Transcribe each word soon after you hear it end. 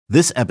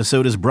This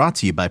episode is brought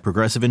to you by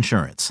Progressive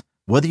Insurance.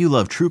 Whether you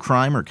love true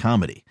crime or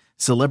comedy,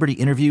 celebrity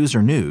interviews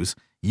or news,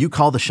 you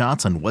call the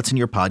shots on what's in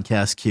your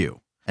podcast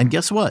queue. And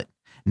guess what?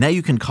 Now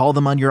you can call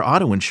them on your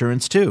auto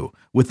insurance too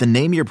with the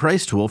Name Your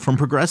Price tool from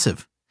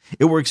Progressive.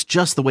 It works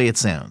just the way it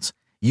sounds.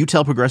 You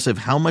tell Progressive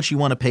how much you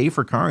want to pay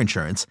for car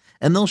insurance,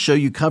 and they'll show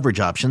you coverage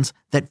options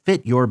that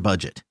fit your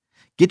budget.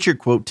 Get your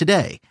quote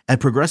today at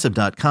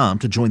Progressive.com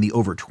to join the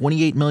over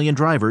 28 million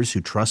drivers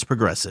who trust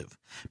Progressive.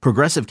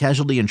 Progressive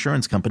Casualty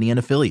Insurance Company and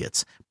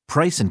Affiliates.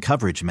 Price and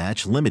coverage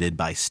match limited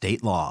by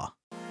state law.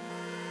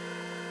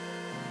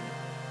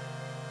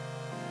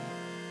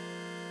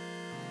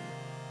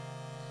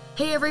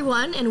 Hey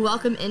everyone, and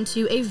welcome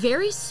into a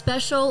very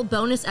special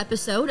bonus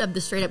episode of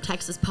the Straight Up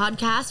Texas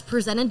podcast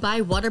presented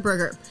by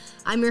Whataburger.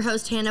 I'm your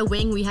host, Hannah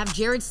Wing. We have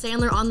Jared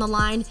Sandler on the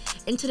line,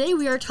 and today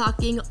we are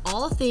talking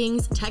all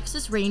things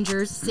Texas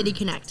Rangers City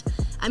Connect.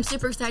 I'm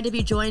super excited to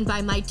be joined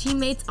by my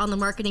teammates on the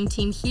marketing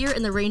team here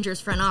in the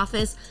Rangers front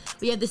office.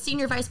 We have the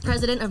Senior Vice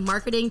President of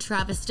Marketing,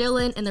 Travis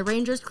Dillon, and the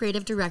Rangers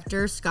Creative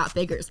Director, Scott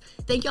Biggers.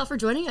 Thank you all for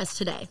joining us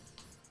today.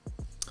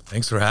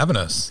 Thanks for having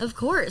us. Of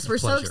course. We're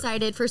so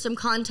excited. For some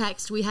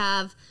context, we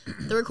have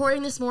the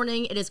recording this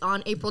morning. It is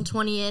on April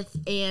 20th,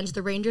 and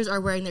the Rangers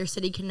are wearing their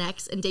City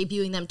Connects and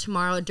debuting them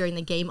tomorrow during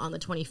the game on the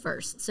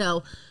 21st.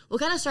 So we'll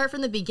kind of start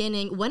from the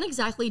beginning. When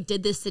exactly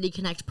did this City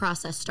Connect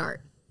process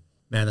start?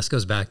 Man, this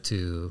goes back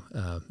to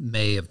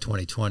May of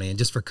 2020. And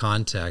just for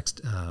context,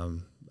 I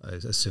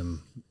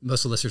assume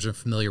most of the listeners are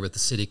familiar with the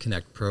City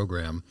Connect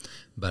program,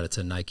 but it's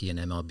a Nike and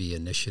MLB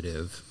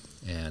initiative,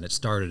 and it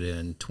started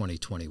in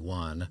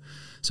 2021.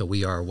 So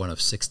we are one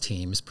of 6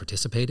 teams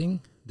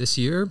participating this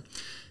year.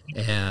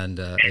 And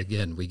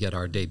again, we get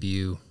our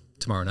debut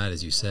tomorrow night,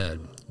 as you said.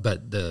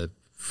 But the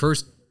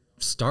first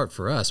start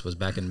for us was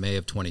back in May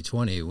of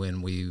 2020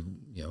 when we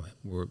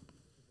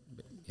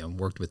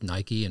worked with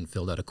Nike and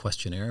filled out a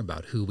questionnaire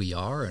about who we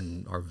are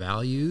and our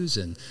values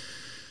and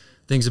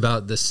things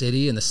about the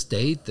city and the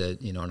state that,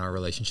 and our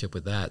relationship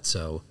with that.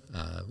 So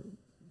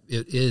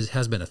it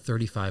has been a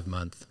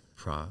 35-month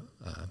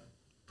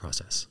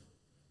process.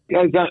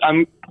 Guys,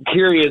 I'm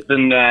curious,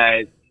 and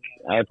I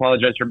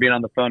apologize for being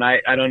on the phone. I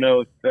don't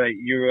know if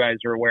you guys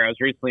are aware. I was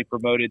recently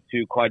promoted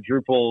to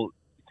quadruple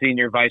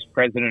senior vice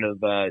president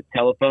of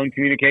telephone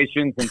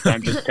communications, and so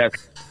I'm just testing.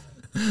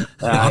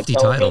 Lofty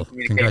title.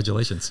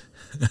 Congratulations.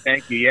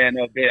 Thank you. Yeah,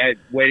 no,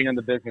 waiting on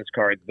the business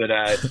cards, but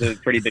it's a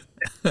pretty big.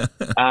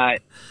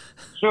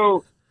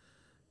 So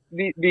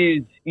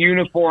these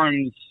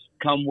uniforms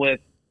come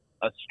with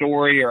a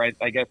story, or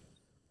I guess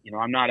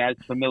I'm not as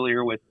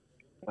familiar with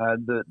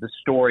the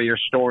story or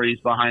stories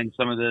behind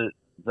some of the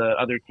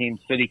other teams'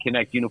 City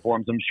Connect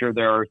uniforms. I'm sure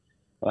there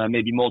are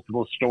maybe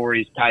multiple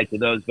stories tied to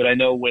those, but I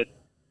know with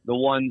the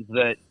ones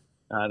that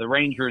the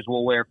Rangers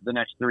will wear for the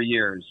next 3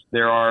 years,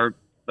 there are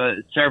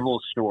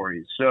several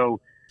stories. So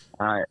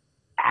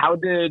how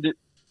did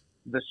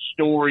the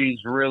stories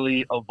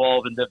really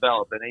evolve and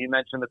develop? I know you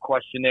mentioned the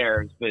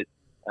questionnaires, but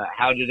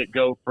how did it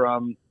go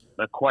from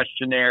a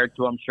questionnaire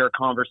to, I'm sure,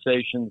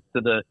 conversations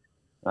to the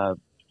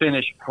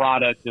finished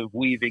product of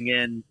weaving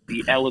in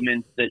the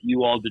elements that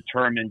you all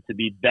determined to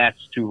be best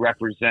to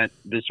represent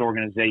this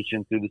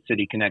organization through the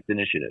City Connect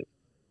initiative?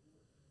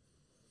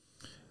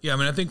 Yeah,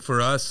 I think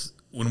for us,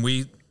 when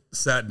we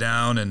sat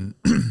down and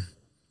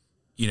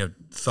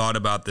thought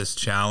about this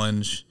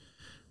challenge,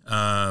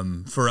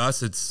 for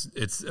us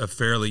it's a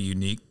fairly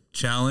unique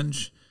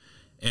challenge,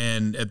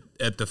 and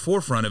at the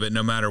forefront of it,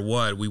 no matter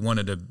what, we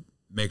wanted to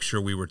make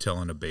sure we were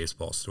telling a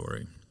baseball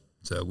story.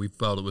 So we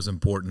felt it was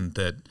important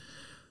that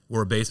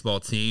we're a baseball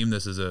team.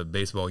 This is a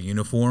baseball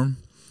uniform.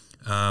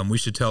 We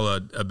should tell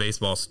a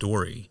baseball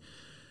story.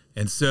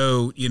 And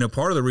so,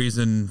 part of the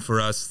reason for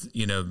us,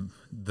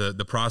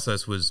 the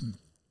process was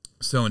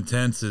so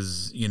intense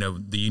is,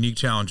 the unique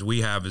challenge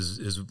we have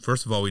is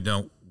first of all, we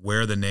don't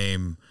wear the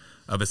name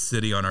of a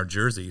city on our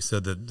jersey. So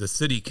the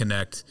City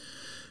Connect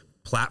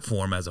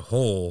platform as a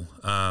whole,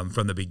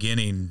 from the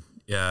beginning,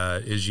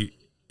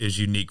 is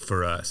unique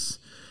for us.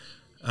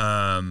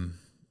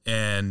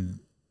 And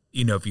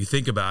if you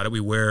think about it,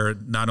 we wear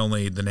not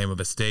only the name of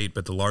a state,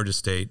 but the largest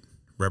state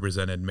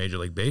represented in Major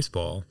League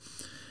Baseball.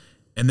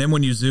 And then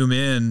when you zoom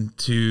in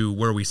to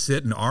where we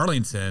sit in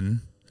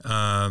Arlington,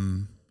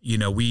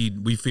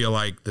 we feel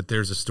like that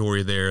there's a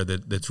story there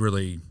that's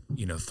really,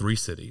 3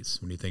 cities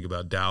when you think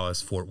about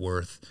Dallas, Fort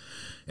Worth,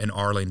 and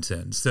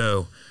Arlington.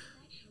 So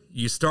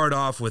you start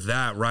off with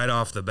that right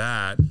off the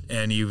bat,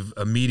 and you've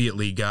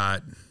immediately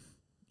got,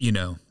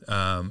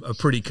 a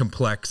pretty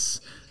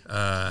complex,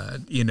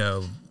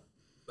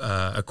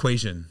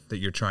 equation that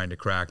you're trying to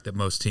crack that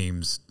most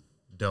teams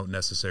don't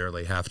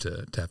necessarily have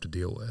to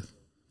deal with.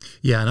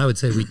 Yeah, and I would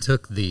say we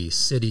took the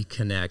City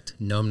Connect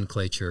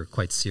nomenclature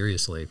quite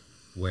seriously,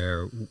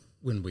 where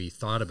when we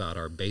thought about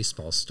our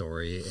baseball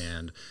story,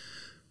 and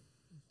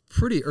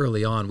pretty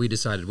early on, we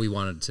decided we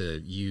wanted to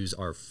use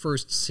our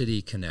first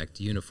City Connect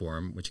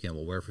uniform, which again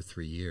we'll wear for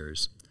 3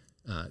 years,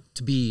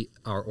 to be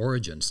our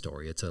origin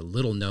story. It's a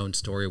little known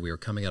story. We were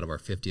coming out of our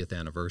 50th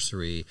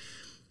anniversary,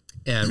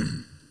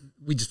 and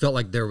we just felt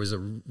like there was a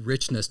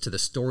richness to the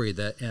story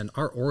and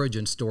our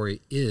origin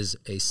story is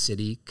a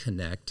City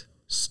Connect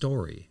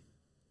story.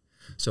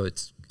 So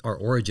our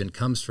origin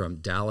comes from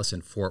Dallas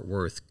and Fort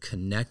Worth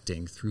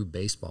connecting through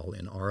baseball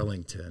in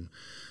Arlington.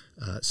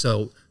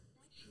 So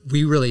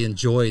we really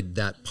enjoyed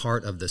that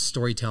part of the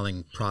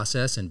storytelling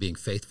process and being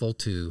faithful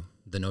to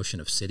the notion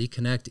of City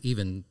Connect,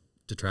 even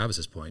to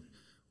Travis's point,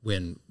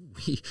 when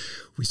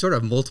we sort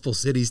of have multiple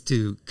cities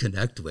to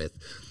connect with.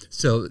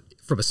 So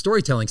from a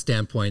storytelling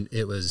standpoint,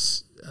 it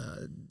was,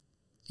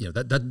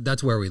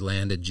 that's where we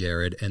landed,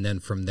 Jared. And then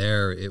from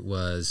there, it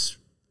was,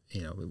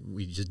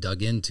 we just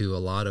dug into a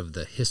lot of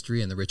the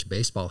history and the rich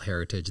baseball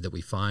heritage that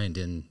we find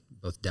in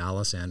both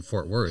Dallas and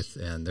Fort Worth.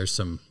 And there's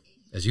some,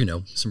 as you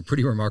know, some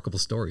pretty remarkable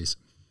stories.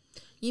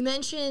 You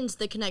mentioned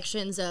the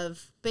connections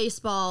of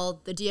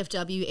baseball, the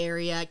DFW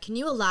area. Can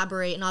you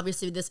elaborate? And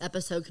obviously this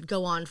episode could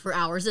go on for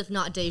hours, if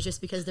not days, just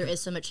because there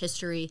is so much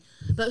history.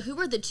 But who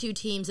are the two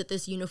teams that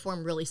this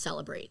uniform really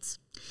celebrates?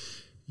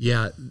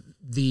 Yeah,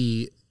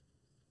 the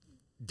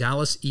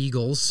Dallas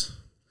Eagles,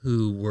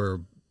 who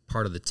were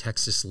part of the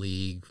Texas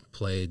League,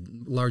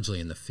 played largely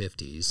in the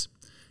 50s.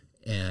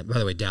 And by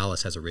the way,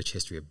 Dallas has a rich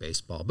history of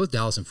baseball. Both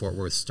Dallas and Fort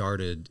Worth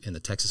started in the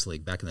Texas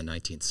League back in the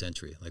 19th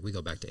century. Like we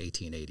go back to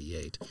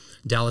 1888.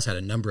 Dallas had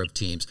a number of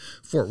teams.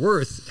 Fort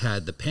Worth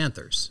had the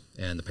Panthers,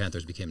 and the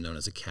Panthers became known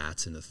as the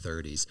Cats in the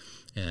 30s.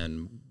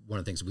 And one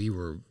of the things we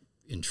were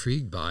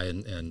intrigued by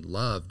and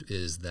loved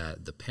is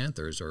that the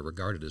Panthers are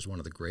regarded as one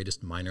of the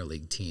greatest minor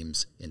league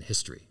teams in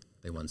history.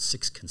 They won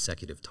 6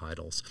 consecutive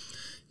titles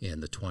in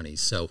the 20s.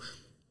 So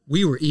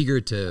we were eager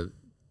to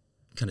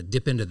kind of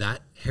dip into that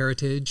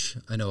heritage.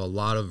 I know a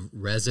lot of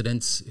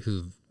residents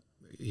who,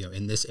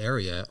 in this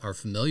area are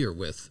familiar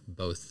with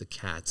both the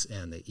Cats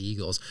and the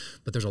Eagles,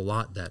 but there's a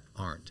lot that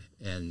aren't.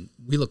 And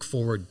we look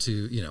forward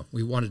to,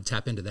 we wanted to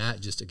tap into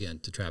that. Just again,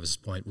 to Travis's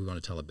point, we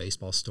want to tell a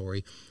baseball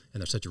story,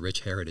 and there's such a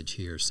rich heritage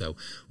here. So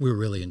we were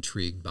really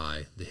intrigued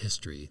by the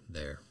history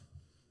there.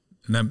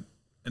 And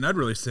I'd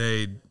really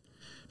say,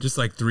 just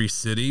like 3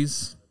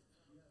 cities,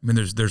 I mean,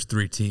 there's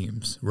 3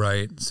 teams,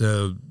 right?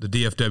 So the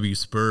DFW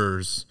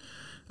Spurs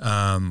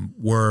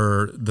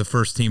were the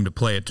first team to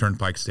play at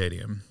Turnpike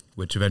Stadium,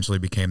 which eventually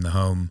became the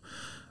home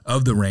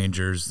of the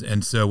Rangers.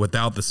 And so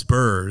without the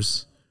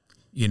Spurs,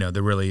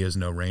 there really is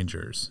no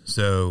Rangers.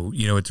 So,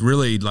 it's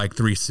really like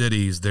 3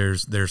 cities.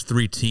 There's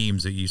 3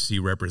 teams that you see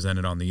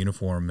represented on the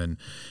uniform,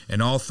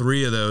 and all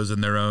 3 of those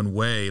in their own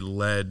way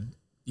led,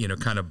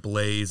 kind of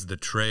blazed the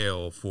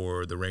trail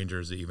for the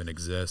Rangers to even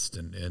exist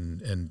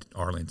in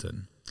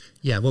Arlington.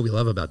 Yeah, what we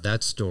love about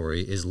that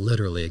story is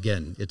literally,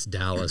 again, it's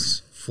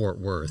Dallas, Fort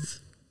Worth,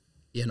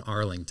 in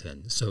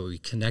Arlington. So we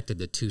connected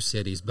the 2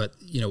 cities. But,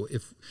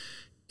 if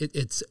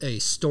it's a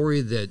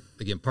story that,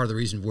 again, part of the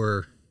reason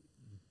we're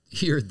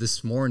here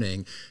this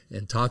morning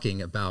and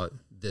talking about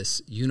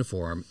this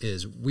uniform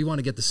is we want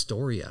to get the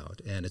story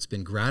out. And it's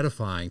been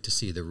gratifying to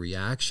see the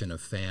reaction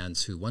of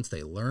fans who, once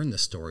they learn the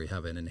story,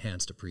 have an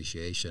enhanced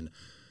appreciation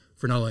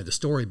for not only the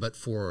story, but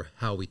for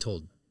how we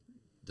told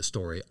the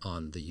story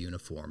on the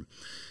uniform.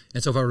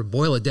 And so if I were to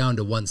boil it down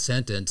to one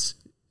sentence,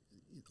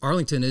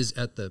 Arlington is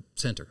at the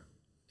center,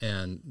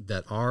 and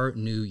that our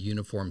new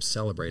uniforms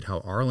celebrate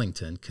how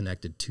Arlington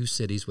connected 2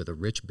 cities with a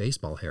rich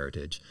baseball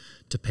heritage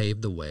to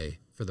pave the way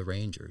for the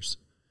Rangers.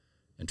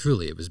 And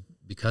truly, it was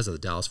because of the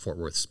Dallas-Fort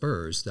Worth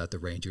Spurs that the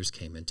Rangers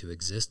came into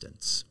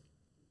existence.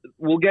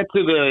 We'll get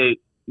to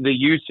the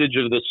usage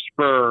of the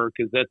spur,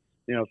 because that's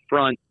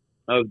front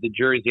of the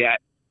jersey.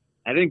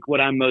 I think what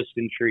I'm most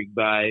intrigued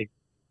by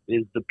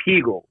is the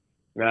Peagle,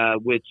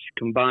 which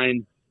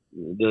combines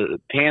the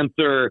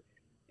Panther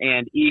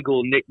and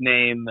Eagle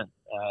nickname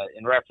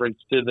in reference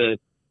to the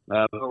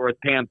Fort Worth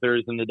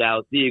Panthers and the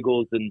Dallas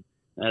Eagles. And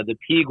the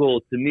Peagle,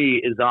 to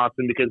me, is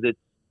awesome because it's,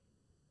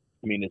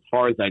 as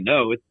far as I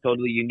know, it's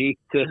totally unique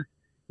to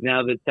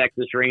now the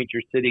Texas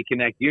Rangers City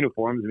Connect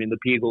uniforms. the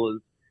Peagle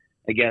is,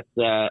 I guess,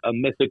 a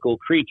mythical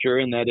creature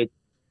in that it's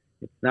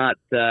not,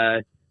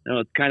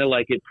 it's kind of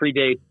like it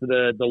predates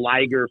the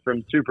Liger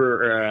from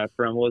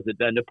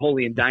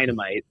Napoleon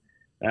Dynamite,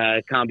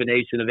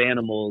 combination of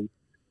animals.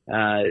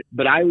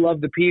 But I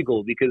love the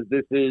Peagle because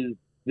this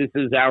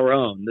is our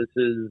own. This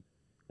is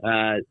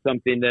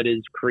something that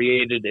is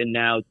created and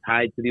now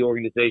tied to the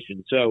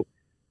organization. So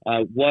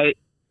what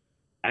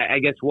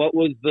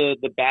was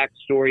the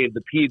backstory of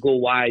the Peagle?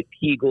 Why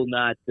Peagle,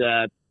 not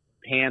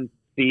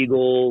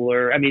Panseagle?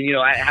 Or,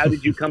 how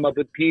did you come up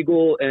with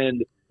Peagle?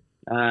 And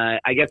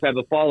I guess I have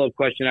a follow-up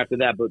question after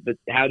that, but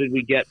how did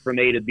we get from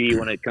A to B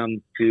when it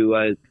comes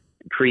to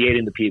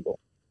creating the Peagle?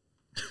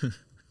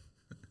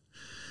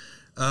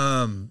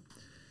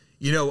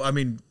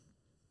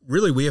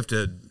 Really, we have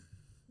to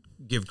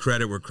give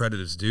credit where credit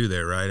is due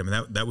there, right?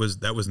 That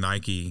was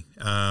Nike.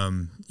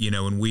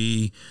 When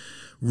we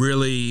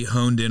really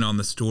honed in on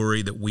the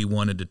story that we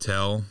wanted to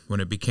tell, when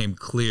it became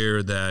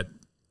clear that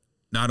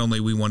not only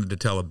we wanted to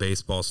tell a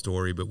baseball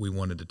story, but we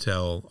wanted to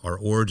tell our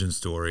origin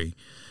story,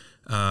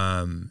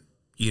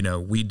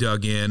 we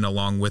dug in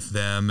along with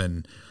them,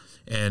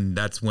 and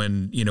that's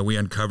when we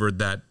uncovered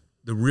that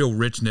real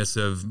richness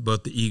of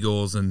both the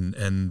Eagles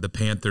and the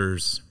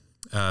Panthers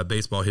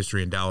baseball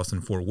history in Dallas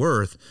and Fort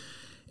Worth.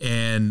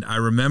 And I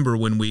remember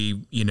when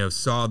we,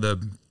 saw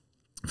the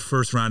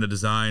first round of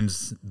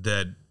designs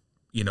that,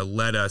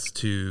 led us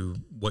to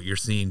what you're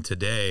seeing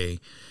today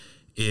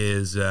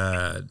is,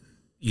 the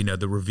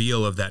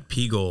reveal of that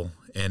Peagle,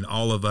 and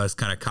all of us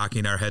kind of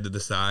cocking our head to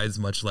the sides,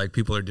 much like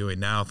people are doing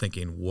now,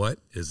 thinking, what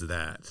is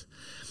that?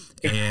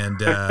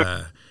 And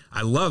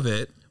I love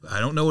it. I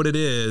don't know what it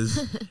is,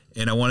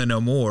 and I want to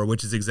know more,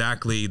 which is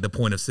exactly the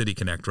point of City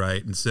Connect,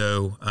 right? And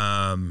so,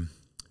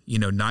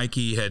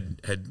 Nike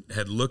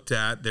had looked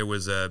at, there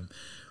was a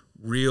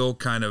real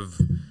kind of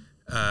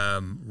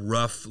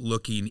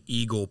rough-looking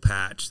eagle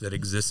patch that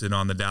existed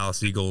on the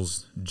Dallas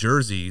Eagles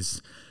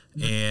jerseys,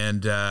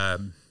 and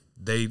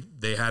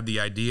they had the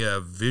idea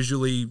of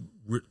visually,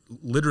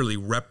 literally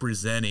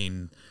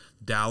representing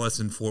Dallas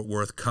and Fort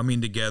Worth coming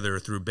together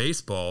through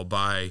baseball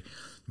by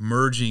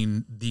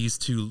merging these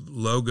two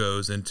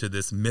logos into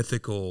this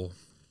mythical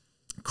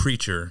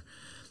creature.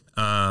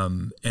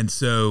 And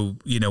so,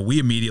 we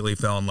immediately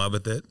fell in love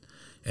with it.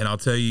 And I'll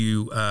tell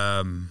you,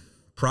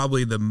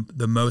 probably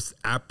the most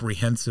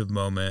apprehensive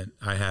moment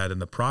I had in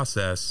the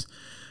process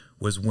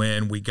was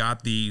when we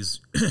got these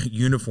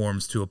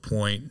uniforms to a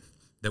point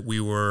that we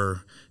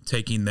were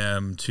taking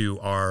them to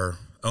our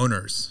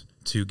owners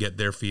to get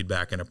their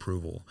feedback and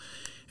approval.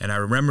 And I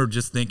remember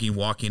just thinking,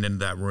 walking into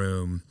that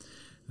room,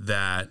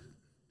 that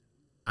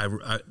I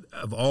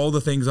of all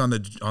the things on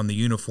the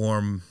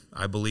uniform,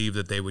 I believe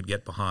that they would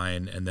get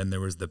behind, and then there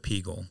was the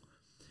Peagle.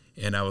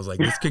 And I was like,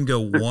 this can go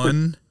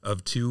one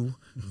of two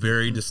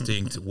very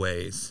distinct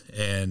ways,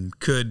 and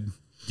could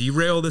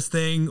derail this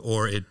thing,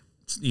 or it,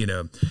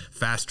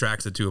 fast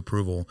tracks it to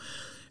approval.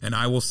 And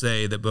I will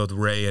say that both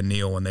Ray and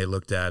Neil, when they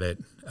looked at it,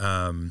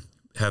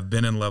 have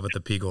been in love with the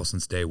Peagle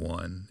since day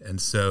one.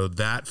 And so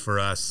that for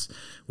us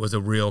was a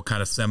real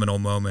kind of seminal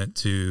moment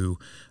to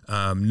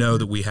know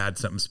that we had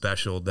something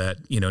special that,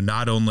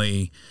 not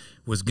only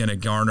was going to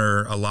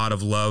garner a lot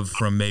of love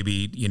from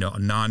maybe,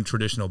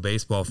 non-traditional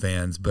baseball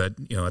fans, but,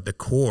 at the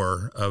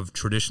core of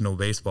traditional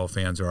baseball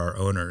fans are our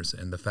owners.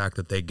 And the fact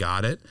that they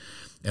got it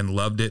and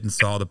loved it and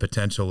saw the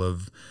potential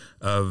of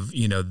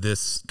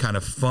this kind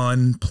of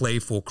fun,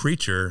 playful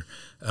creature,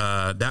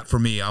 that for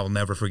me, I'll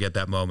never forget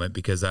that moment,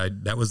 because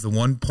that was the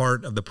one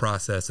part of the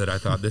process that I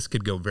thought this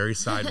could go very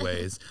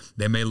sideways.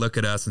 They may look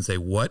at us and say,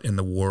 what in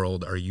the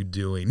world are you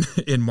doing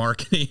in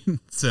marketing?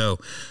 So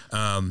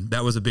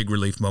that was a big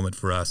relief moment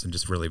for us, and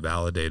just really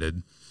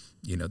validated,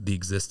 the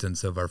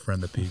existence of our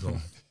friend the Peagle.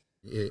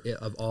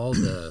 Of all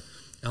the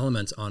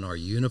elements on our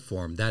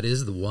uniform, that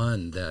is the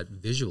one that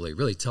visually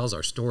really tells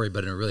our story,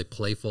 but in a really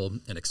playful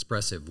and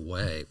expressive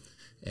way.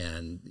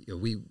 And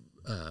we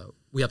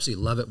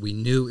absolutely love it. We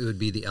knew it would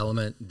be the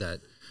element that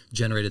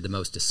generated the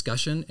most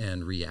discussion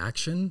and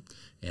reaction,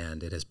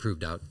 and it has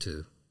proved out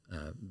to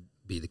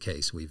be the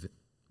case.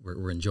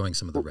 We're enjoying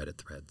some of the Reddit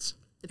threads.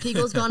 The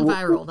Peagle's gone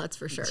viral, that's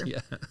for sure.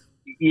 Yeah.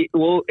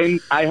 Well, and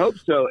I hope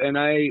so. And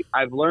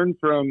I've learned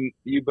from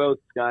you both,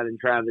 Scott and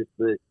Travis,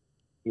 that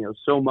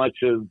so much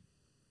of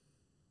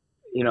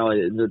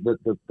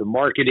the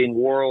marketing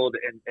world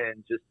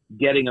and just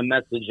getting a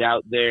message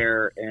out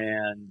there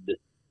and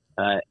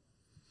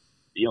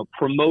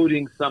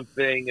promoting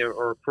something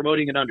or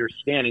promoting an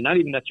understanding, not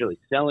even necessarily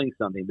selling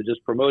something, but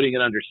just promoting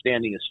an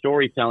understanding of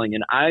storytelling.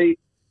 And I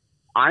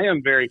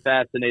am very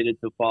fascinated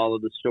to follow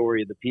the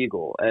story of the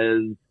Peagle,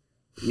 as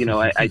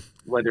I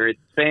whether it's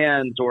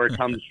fans or it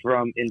comes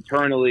from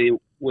internally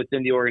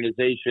within the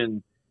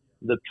organization,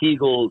 the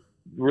Peagle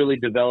really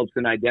develops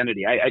an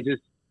identity.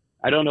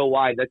 I don't know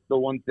why. That's the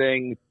one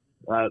thing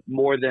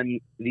more than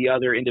the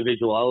other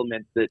individual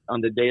elements that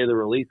on the day of the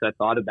release I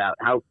thought about.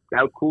 How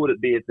cool would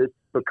it be if this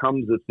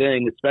becomes a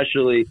thing,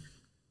 especially,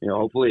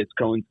 hopefully it's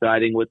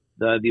coinciding with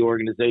the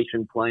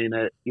organization playing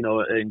at,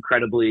 an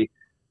incredibly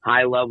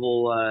high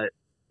level,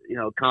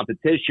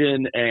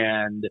 competition,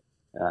 and,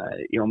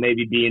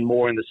 maybe being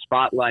more in the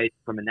spotlight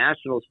from a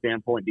national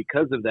standpoint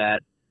because of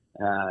that,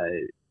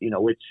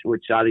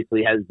 which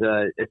obviously has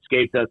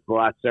escaped us the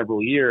last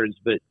several years.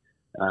 But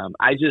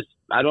I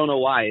don't know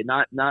why.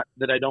 Not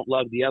that I don't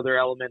love the other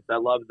elements. I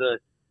love the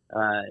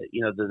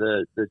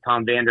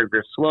Tom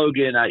Vandergrift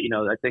slogan. I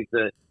think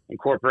the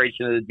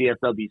incorporation of the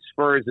DFW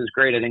Spurs is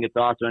great. I think it's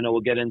awesome. I know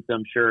we'll get into,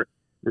 I'm sure,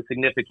 the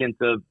significance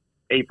of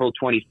April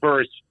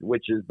 21st,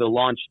 which is the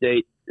launch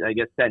date, I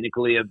guess,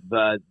 technically, of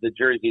the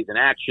jerseys in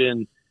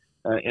action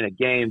in a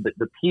game. But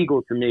the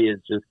Peagle to me is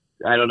just,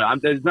 I don't know.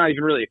 There's not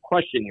even really a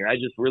question here. I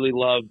just really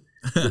love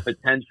the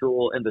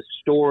potential and the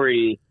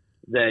story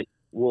that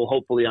will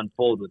hopefully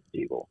unfold with the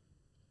Peagle.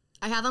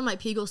 I have on my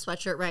Peagle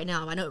sweatshirt right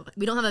now. I know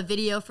we don't have a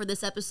video for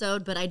this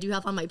episode, but I do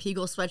have on my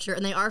Peagle sweatshirt,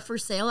 and they are for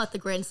sale at the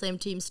Grand Slam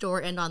Team store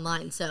and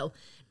online. So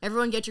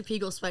everyone get your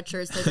Peagle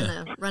sweatshirts. They're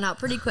going to run out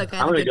pretty quick.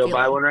 I'm going to go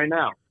buy one right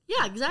now.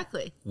 Yeah,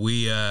 exactly.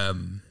 We've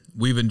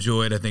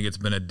enjoyed, I think it's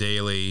been a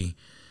daily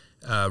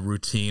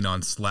routine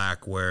on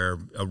Slack where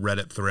a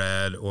Reddit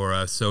thread or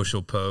a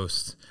social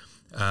post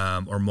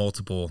or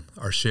multiple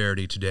are shared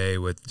each day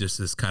with just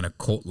this kind of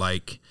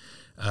cult-like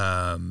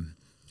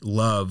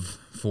love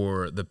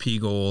for the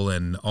Peagle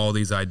and all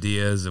these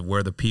ideas of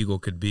where the Peagle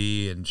could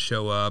be and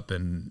show up,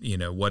 and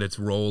what its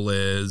role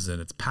is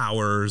and its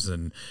powers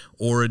and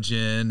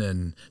origin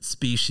and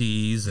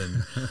species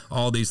and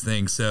all these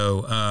things.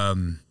 So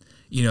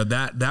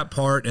that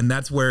part, and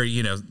that's where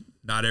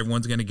not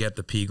everyone's going to get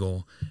the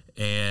Peagle,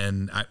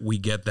 and we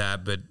get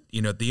that, but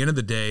at the end of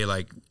the day,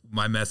 like,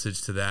 my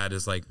message to that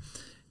is, like,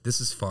 this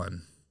is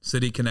fun.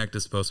 City Connect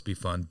is supposed to be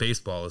fun.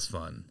 Baseball is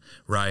fun,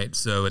 right?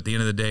 So at the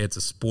end of the day, it's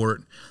a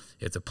sport.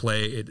 It's a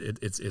play.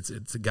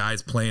 It's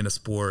guys playing a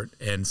sport.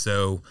 And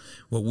so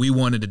what we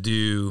wanted to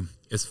do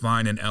is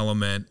find an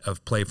element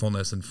of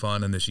playfulness and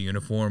fun in this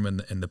uniform, and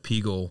the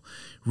Peagle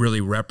really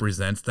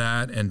represents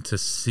that. And to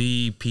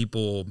see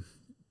people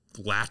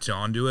latch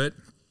onto it,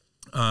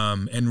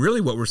 and really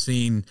what we're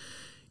seeing,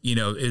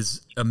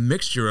 is a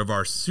mixture of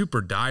our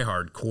super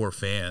diehard core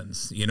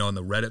fans, on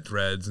the Reddit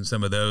threads and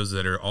some of those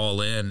that are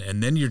all in.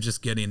 And then you're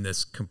just getting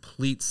this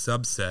complete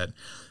subset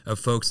of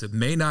folks that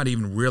may not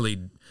even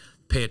really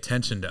pay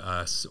attention to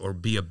us or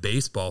be a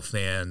baseball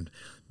fan,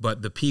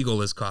 but the Peagle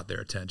has caught their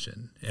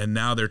attention. And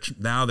now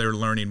they're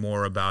learning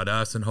more about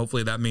us. And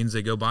hopefully that means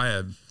they go buy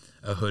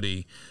a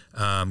hoodie,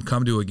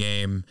 come to a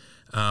game,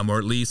 or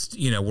at least,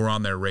 we're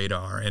on their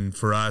radar. And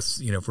for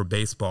us, for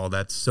baseball,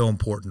 that's so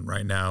important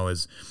right now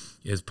is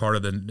part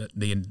of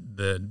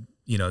the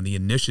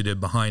initiative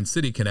behind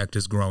City Connect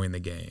is growing the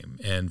game.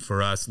 And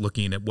for us,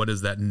 looking at what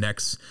does that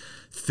next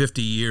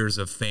 50 years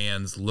of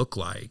fans look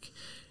like,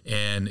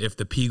 and if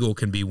the Peagle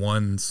can be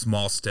one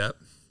small step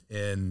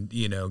in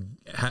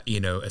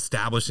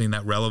establishing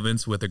that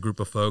relevance with a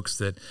group of folks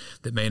that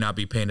may not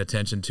be paying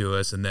attention to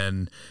us, and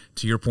then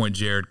to your point,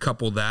 Jared,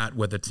 couple that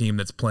with a team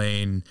that's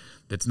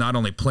not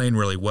only playing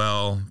really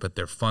well, but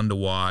they're fun to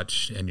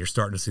watch, and you're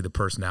starting to see the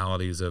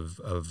personalities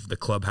of the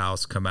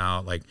clubhouse come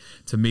out. Like,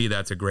 to me,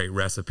 that's a great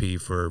recipe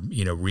for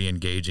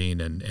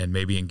re-engaging and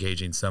maybe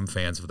engaging some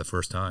fans for the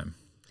first time.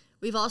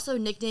 We've also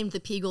nicknamed the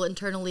Peagle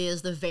internally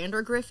as the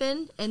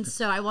Vandergriffin, and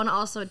so I want to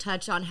also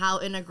touch on how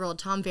integral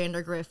Tom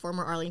Vandergriff,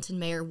 former Arlington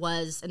mayor,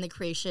 was in the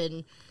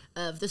creation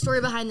of the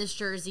story behind this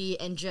jersey,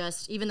 and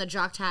just even the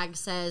jock tag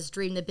says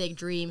 "Dream the Big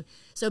Dream."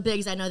 So,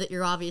 Biggs, I know that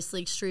you're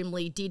obviously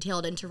extremely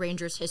detailed into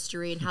Rangers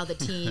history and how the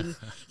team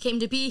came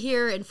to be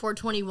here, and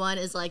 421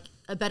 is like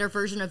a better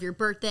version of your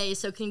birthday.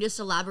 So can you just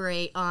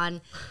elaborate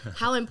on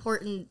how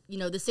important,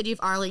 the city of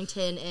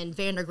Arlington and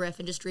Vandergriff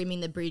and just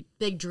dreaming the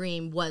big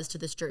dream was to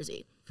this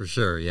jersey? For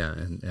sure, yeah.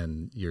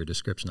 And your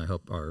description, I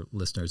hope our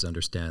listeners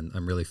understand,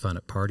 I'm really fun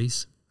at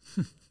parties.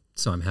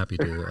 So I'm happy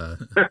to...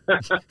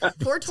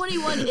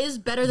 421 is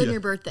better than your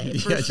birthday,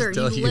 for sure.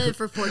 You live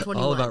for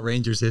 421. All about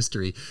Rangers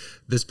history.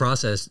 This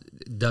process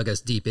dug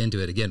us deep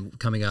into it, again,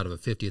 coming out of a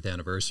 50th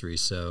anniversary.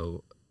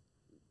 So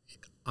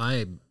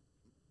I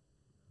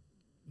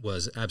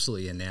was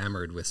absolutely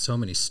enamored with so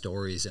many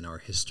stories in our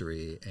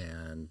history,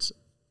 and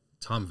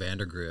Tom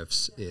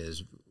Vandergriff's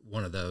is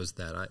one of those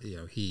that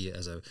he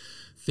as a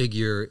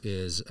figure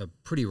is a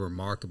pretty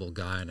remarkable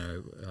guy, and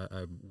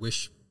I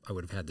wish I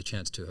would have had the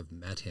chance to have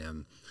met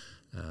him,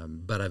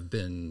 but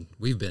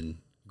we've been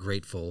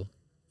grateful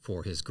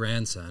for his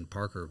grandson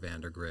Parker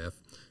Vandergriff,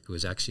 who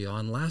was actually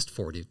on last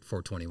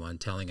 421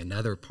 telling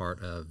another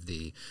part of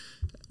the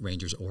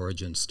Rangers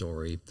origin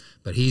story.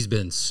 But he's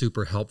been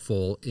super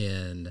helpful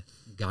in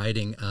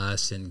guiding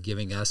us and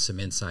giving us some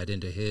insight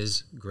into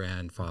his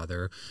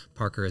grandfather.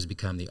 Parker has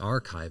become the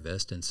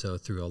archivist, and so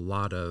through a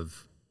lot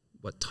of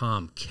what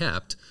Tom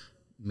kept,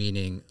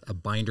 meaning a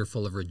binder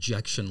full of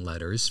rejection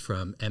letters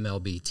from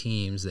MLB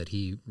teams that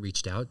he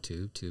reached out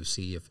to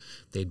see if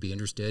they'd be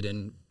interested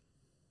in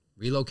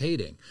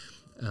relocating.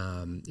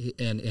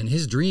 And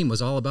his dream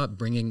was all about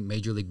bringing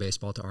Major League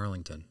Baseball to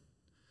Arlington.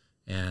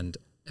 And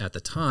at the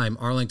time,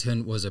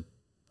 Arlington was a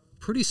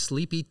pretty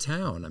sleepy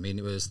town. I mean,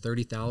 it was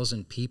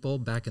 30,000 people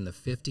back in the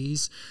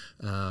 50s,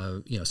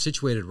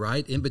 situated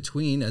right in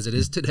between, as it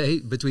is today,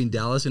 between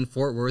Dallas and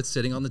Fort Worth,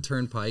 sitting on the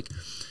turnpike.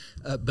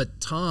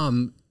 But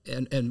Tom,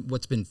 and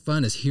what's been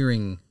fun is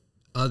hearing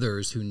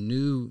others who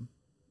knew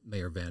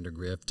Mayor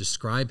Vandergriff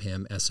describe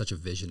him as such a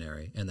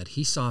visionary, and that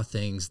he saw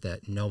things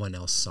that no one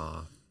else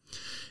saw.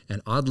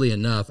 And oddly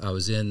enough, I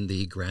was in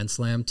the Grand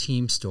Slam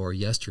team store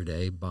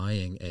yesterday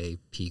buying a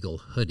Peagle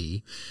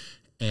hoodie,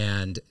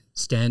 and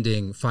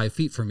standing 5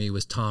 feet from me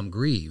was Tom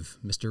Grieve,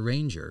 Mr.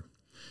 Ranger.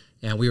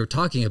 And we were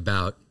talking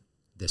about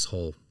this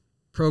whole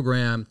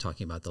program,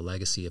 talking about the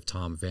legacy of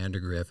Tom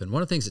Vandergriff. And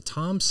one of the things that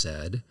Tom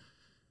said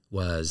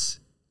was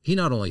he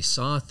not only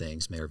saw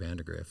things, Mayor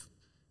Vandergriff,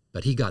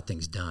 but he got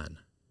things done.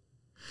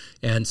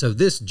 And so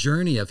this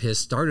journey of his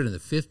started in the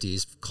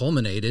 50s,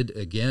 culminated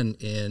again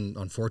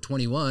on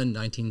 421,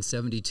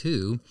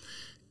 1972.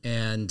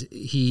 And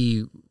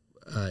he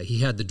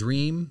had the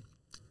dream,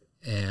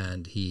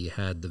 and he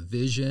had the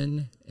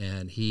vision,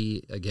 and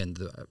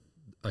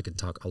I could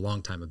talk a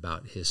long time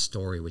about his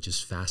story, which is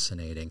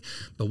fascinating.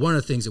 But one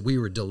of the things that we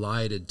were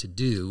delighted to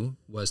do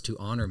was to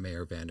honor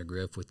Mayor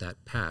Vandergriff with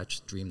that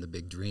patch, Dream the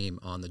Big Dream,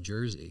 on the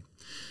jersey.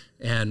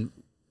 And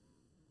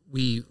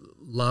we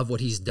love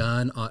what he's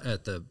done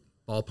at the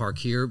ballpark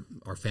here,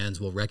 our fans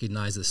will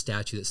recognize the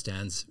statue that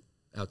stands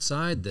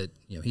outside, that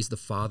he's the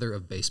father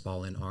of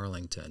baseball in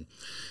Arlington.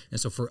 And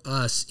so for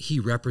us, he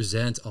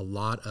represents a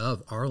lot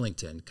of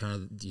Arlington, kind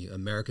of the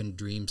American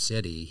dream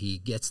city. He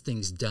gets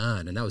things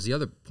done. And that was the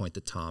other point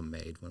that Tom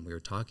made when we were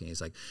talking. He's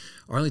like,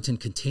 Arlington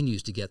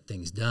continues to get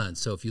things done.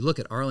 So if you look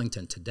at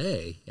Arlington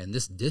today and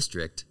this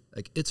district,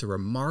 like, it's a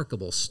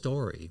remarkable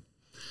story.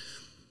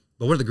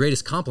 But one of the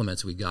greatest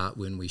compliments we got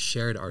when we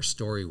shared our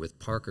story with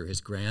Parker, his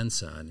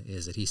grandson,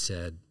 is that he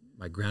said,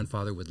 my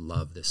grandfather would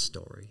love this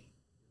story.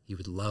 He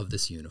would love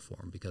this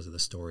uniform because of the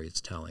story it's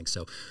telling.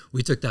 So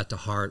we took that to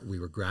heart. We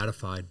were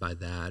gratified by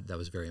that. That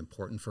was very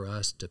important for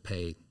us to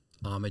pay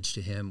homage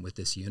to him with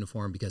this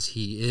uniform, because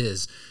he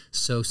is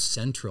so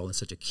central and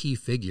such a key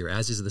figure,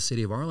 as is the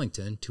city of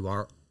Arlington, to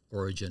our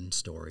origin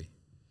story.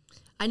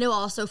 I know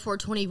also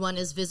 421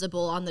 is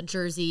visible on the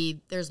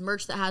jersey. There's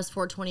merch that has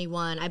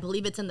 421. I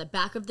believe it's in the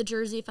back of the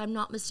jersey, if I'm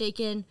not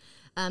mistaken,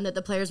 that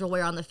the players will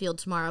wear on the field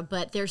tomorrow.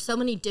 But there's so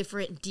many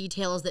different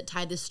details that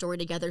tie this story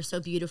together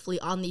so beautifully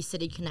on these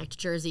City Connect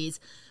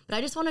jerseys. But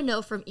I just want to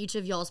know from each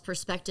of y'all's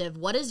perspective,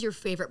 what is your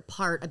favorite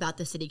part about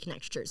the City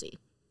Connect jersey?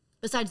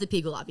 Besides the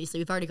Peagle, obviously.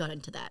 We've already gone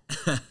into that.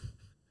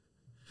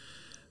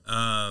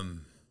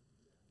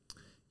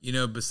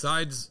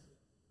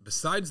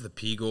 Besides the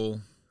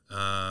Peagle,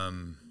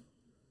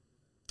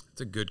 it's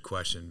a good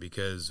question,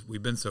 because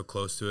we've been so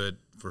close to it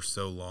for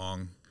so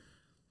long.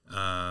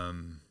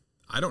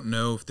 I don't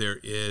know if there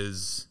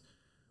is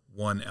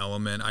one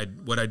element.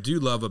 What I do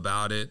love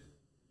about it,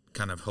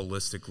 kind of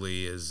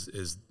holistically,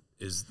 is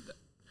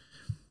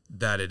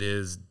that it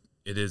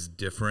is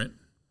different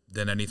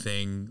than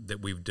anything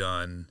that we've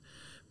done,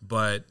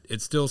 but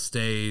it still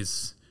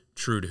stays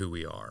true to who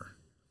we are.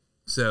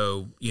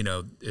 So,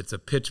 it's a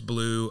pitch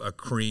blue, a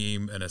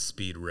cream, and a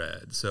speed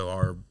red. So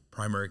our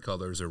primary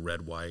colors are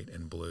red, white,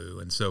 and blue.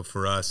 And so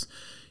for us,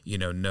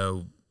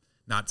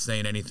 not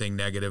saying anything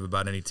negative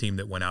about any team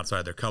that went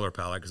outside their color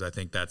palette, because I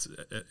think that's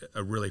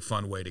a really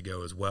fun way to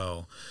go as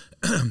well.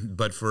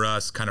 But for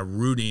us, kind of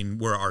rooting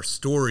where our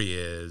story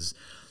is,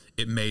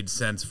 it made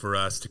sense for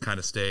us to kind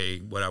of stay,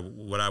 what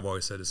I've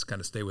always said is kind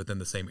of stay within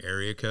the same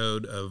area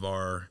code of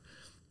our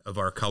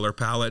color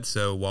palette.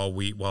 So while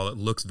it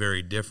looks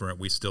very different,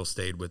 we still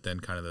stayed within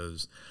kind of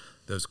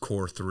those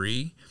core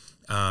three.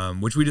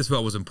 Which we just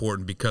felt was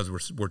important,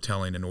 because we're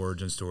telling an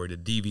origin story. To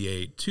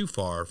deviate too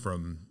far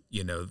from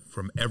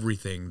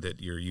everything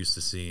that you're used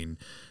to seeing,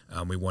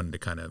 we wanted to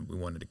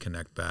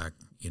connect back,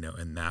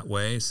 in that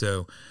way.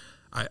 So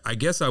I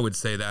guess I would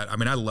say that. I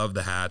mean, I love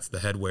the hats, the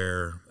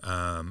headwear.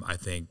 I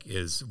think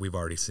we've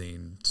already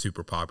seen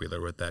super popular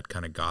with that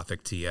kind of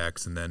Gothic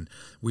TX, and then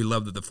we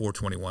love that the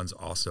 421's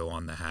also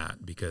on the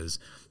hat, because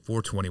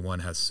 421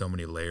 has so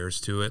many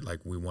layers to it. Like,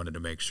 we wanted to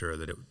make sure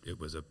that it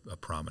was a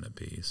prominent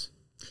piece.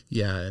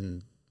 Yeah,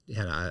 and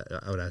Hannah,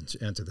 I would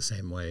answer the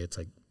same way. It's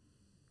like,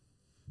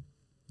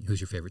 who's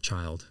your favorite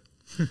child?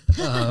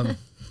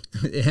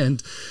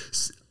 And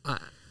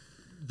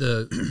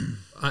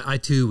I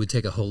too would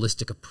take a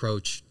holistic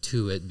approach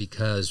to it,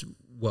 because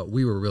what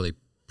we were really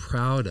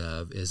proud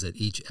of is that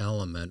each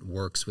element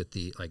works with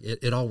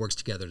it all works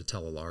together to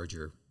tell a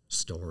larger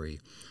story.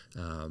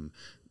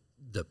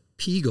 The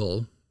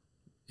Peagle,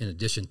 in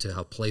addition to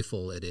how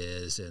playful it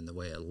is and the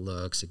way it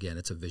looks, again,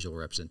 it's a visual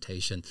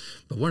representation.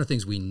 But one of the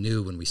things we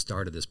knew when we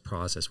started this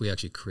process, we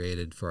actually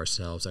created for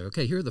ourselves, like,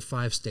 okay, here are the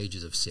 5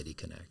 stages of City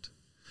Connect.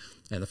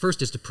 And the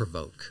first is to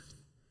provoke.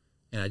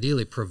 And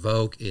ideally,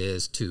 provoke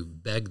is to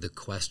beg the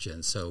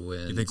question. So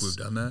when you think we've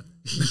done that?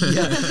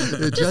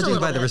 Yeah, judging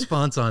by the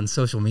response on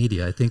social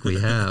media, I think we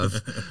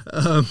have.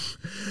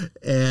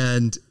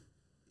 And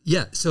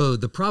yeah, so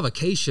the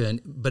provocation,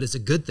 but it's a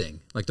good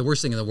thing. Like, the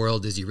worst thing in the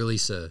world is you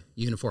release a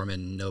uniform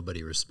and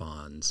nobody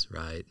responds,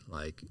 right?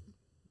 Like,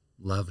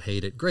 love,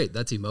 hate it, great,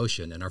 that's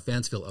emotion. And our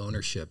fans feel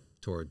ownership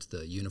towards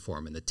the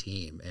uniform and the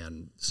team.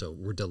 And so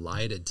we're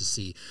delighted to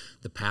see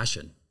the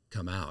passion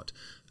come out.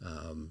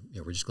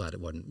 We're just glad it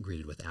wasn't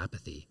greeted with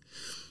apathy.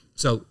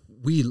 So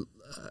we,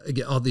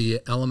 again, all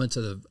the elements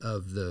of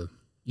the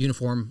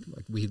uniform,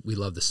 like we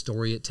love the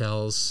story it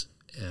tells.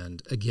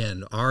 And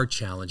again, our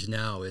challenge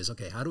now is,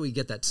 okay, how do we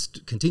get that,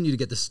 continue to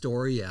get the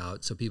story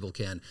out so people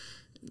can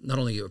not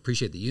only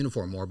appreciate the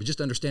uniform more, but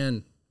just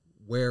understand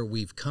where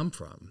we've come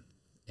from.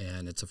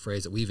 And it's a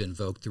phrase that we've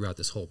invoked throughout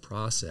this whole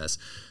process.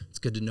 It's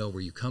good to know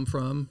where you come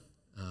from,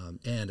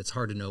 and it's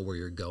hard to know where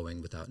you're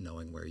going without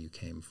knowing where you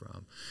came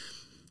from.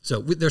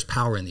 So there's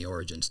power in the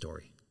origin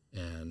story,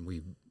 and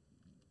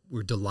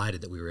we're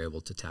delighted that we were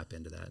able to tap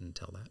into that and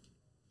tell that.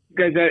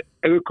 Guys, I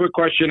have a quick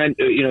question.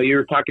 You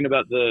were talking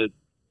about the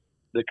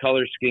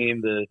color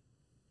scheme, the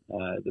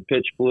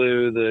pitch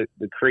blue,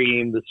 the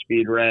cream, the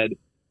speed red.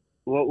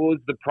 What was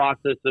the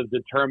process of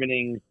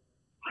determining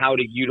how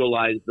to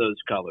utilize those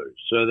colors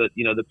so that,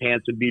 the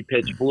pants would be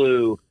pitch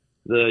blue,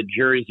 the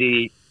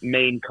jersey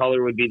main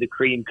color would be the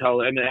cream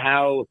color? I mean,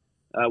 how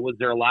was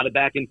there a lot of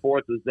back and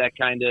forth? Was that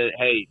kind of,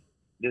 hey,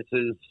 this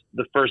is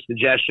the first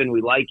suggestion, we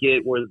like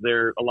it? Was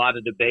there a lot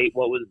of debate?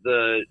 What was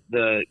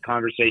the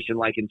conversation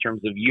like in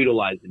terms of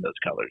utilizing those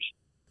colors?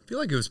 feel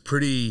like it was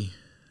pretty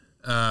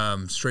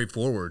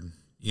straightforward.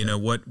 You know,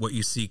 what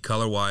you see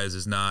color-wise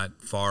is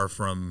not far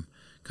from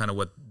kind of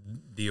what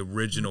the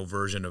original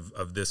version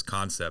of this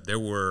concept. There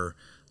were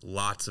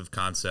lots of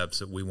concepts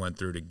that we went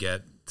through to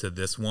get to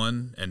this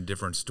one, and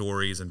different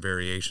stories and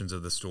variations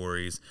of the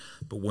stories.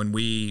 But when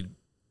we,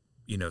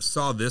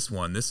 saw this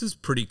one, this is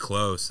pretty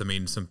close. I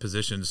mean, some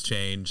positions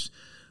changed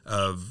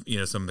of,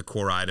 some of the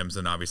core items,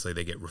 and obviously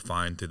they get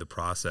refined through the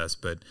process.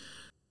 But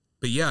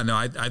yeah, no,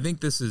 I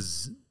think this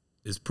is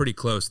pretty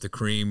close. The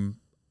cream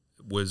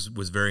was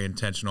very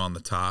intentional on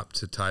the top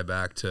to tie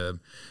back to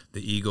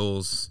the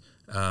Eagles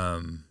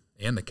and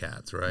the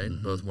Cats, right?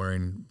 Mm-hmm. Both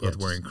wearing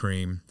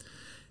cream.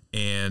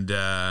 And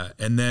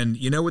then,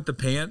 with the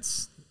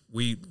pants,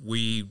 we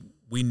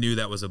knew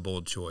that was a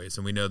bold choice,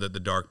 and we know that the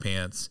dark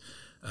pants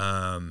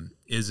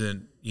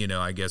isn't,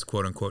 I guess,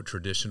 quote unquote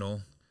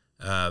traditional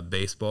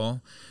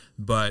baseball,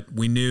 but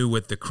we knew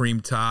with the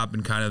cream top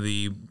and kind of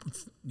the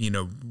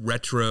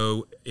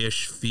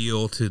retro-ish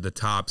feel to the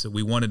tops that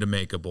we wanted to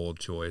make a bold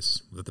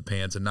choice with the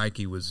pants, and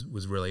Nike was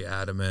really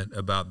adamant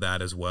about that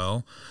as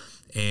well.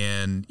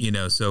 And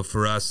so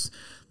for us,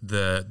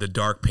 the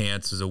dark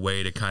pants is a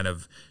way to kind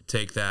of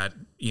take that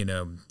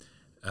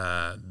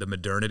the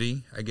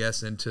modernity, I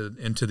guess, into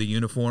the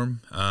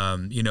uniform.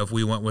 If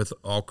we went with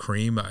all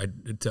cream,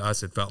 to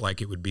us it felt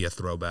like it would be a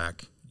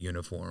throwback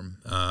uniform.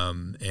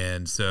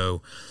 And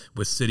so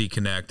with City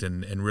Connect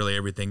and really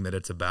everything that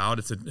it's about,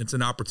 it's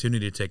an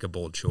opportunity to take a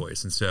bold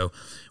choice. And so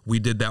we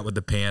did that with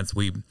the pants.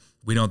 We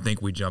don't think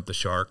we jumped the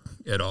shark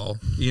at all,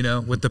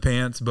 with the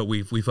pants, but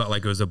we felt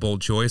like it was a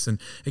bold choice.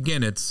 And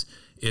again, it's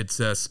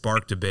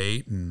sparked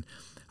debate, and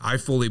I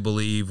fully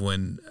believe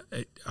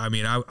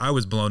I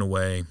was blown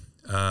away.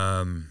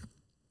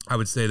 I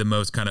would say the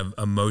most kind of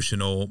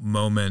emotional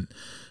moment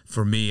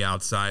for me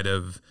outside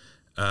of,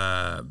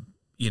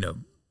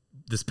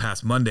 this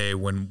past Monday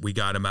when we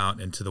got him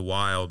out into the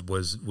wild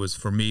was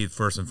for me,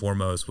 first and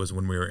foremost, was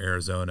when we were in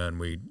Arizona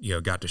and we,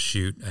 got to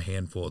shoot a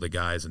handful of the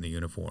guys in the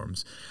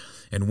uniforms.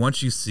 And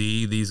once you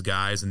see these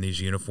guys in these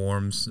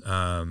uniforms,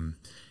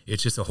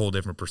 it's just a whole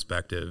different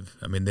perspective.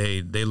 I mean,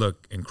 they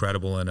look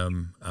incredible in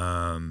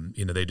them.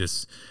 They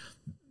just,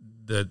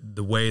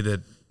 the way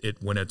that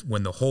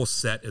when the whole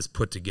set is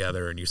put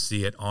together and you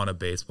see it on a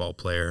baseball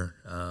player,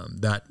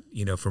 that,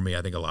 for me,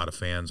 I think a lot of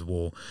fans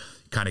will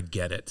kind of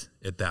get it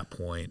at that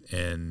point,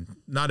 and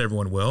not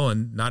everyone will,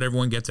 and not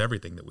everyone gets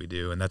everything that we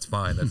do, and that's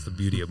fine. That's the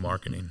beauty of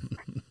marketing.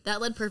 That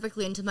led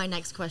perfectly into my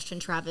next question,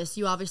 Travis.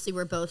 You obviously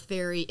were both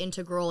very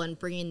integral in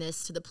bringing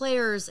this to the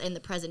players and the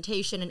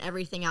presentation and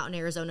everything out in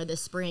Arizona this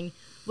spring.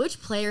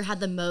 Which player had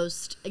the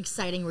most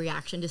exciting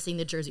reaction to seeing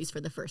the jerseys for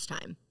the first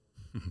time?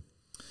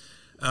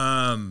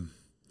 The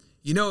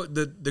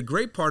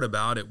great part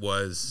about it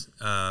was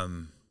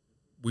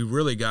we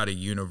really got a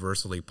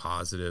universally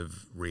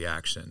positive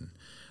reaction.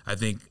 I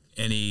think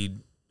any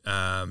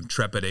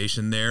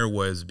trepidation there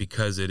was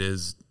because it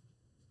is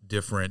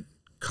different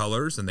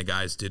colors, and the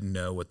guys didn't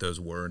know what those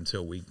were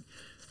until we,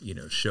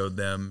 showed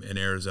them in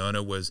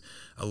Arizona. Was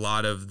a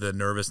lot of the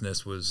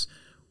nervousness was,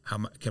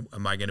 am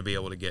I going to be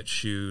able to get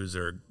shoes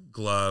or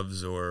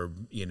gloves or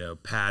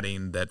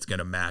padding that's going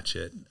to match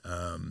it?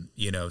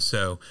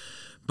 So.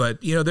 But,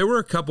 there were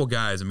a couple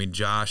guys. I mean,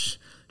 Josh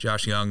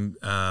Young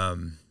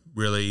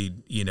really,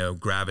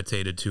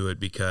 gravitated to it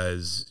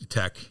because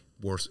Tech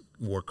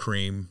wore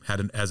cream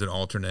as an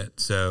alternate.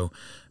 So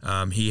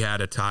he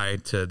had a tie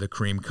to the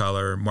cream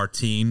color.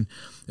 Martin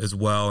as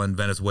well in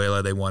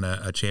Venezuela, they won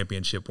a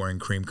championship wearing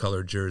cream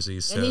colored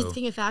jerseys. So. And he's the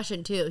king of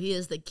fashion too. He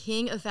is the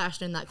king of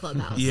fashion in that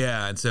clubhouse.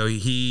 Yeah, and so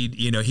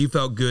he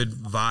felt good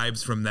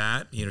vibes from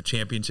that,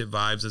 championship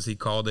vibes as he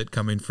called it,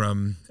 coming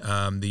from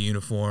the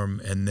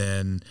uniform. And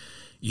then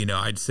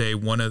I'd say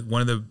one of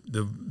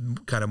the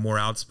kind of more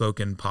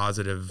outspoken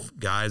positive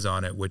guys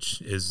on it,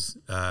 which is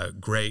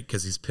great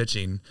because he's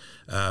pitching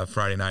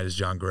Friday night, is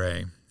John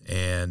Gray.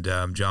 And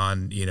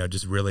John,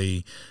 just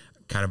really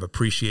kind of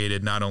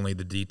appreciated not only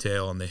the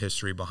detail and the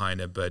history behind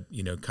it, but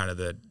kind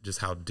of just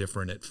how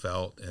different it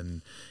felt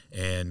and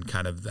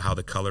kind of how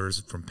the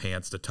colors from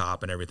pants to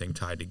top and everything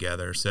tied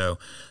together. So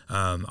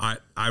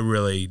I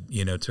really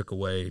took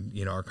away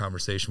our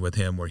conversation with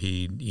him where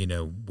he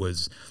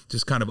was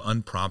just kind of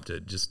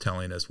unprompted, just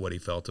telling us what he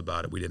felt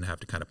about it. We didn't have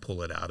to kind of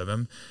pull it out of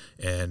him,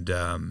 and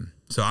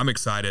so I'm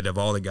excited of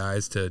all the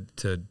guys to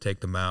take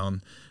the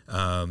mound.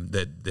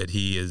 That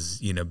he has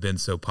been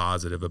so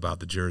positive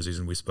about the jerseys,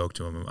 and we spoke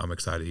to him. I'm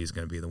excited he's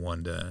going to be the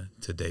one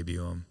to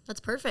debut them.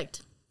 That's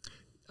perfect.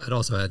 I'd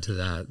also add to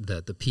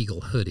that the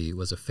Peagle hoodie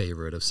was a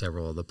favorite of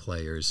several of the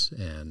players,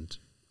 and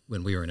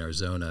when we were in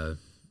Arizona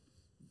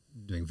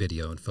doing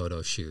video and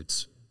photo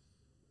shoots,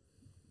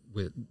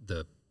 we had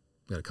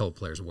a couple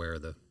players wear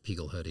the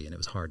Peagle hoodie, and it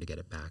was hard to get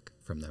it back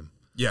from them.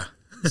 Yeah.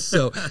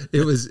 So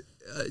it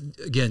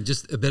again,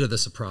 just a bit of the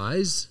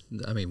surprise.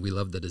 I mean, we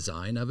love the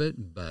design of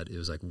it, but it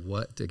was like,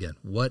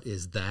 what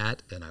is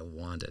that? And I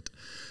want it.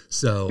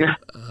 So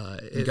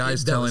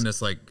guys telling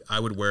us, like, I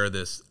would wear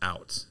this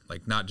out,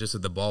 like not just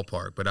at the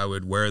ballpark, but I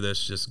would wear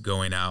this just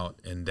going out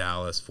in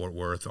Dallas, Fort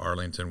Worth,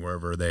 Arlington,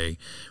 wherever they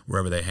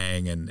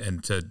hang.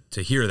 And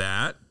to hear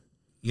that,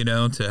 you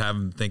know, to have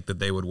them think that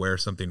they would wear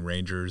something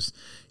Rangers,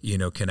 you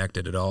know,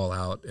 connected at all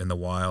out in the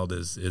wild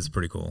is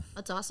pretty cool.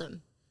 That's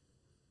awesome.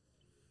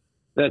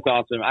 That's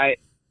awesome. I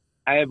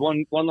have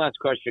one last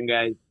question,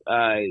 guys.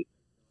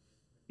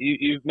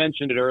 You've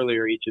mentioned it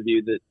earlier, each of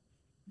you, that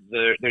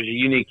there's a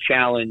unique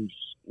challenge.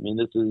 I mean,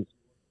 this is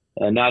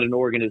not an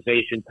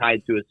organization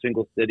tied to a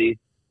single city,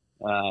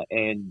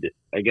 and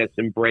I guess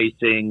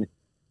embracing,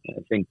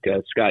 I think,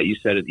 Scott, you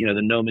said it, you know,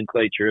 the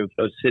nomenclature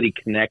of City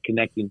Connect,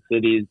 connecting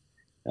cities.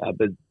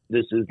 But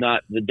this is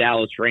not the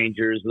Dallas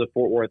Rangers, the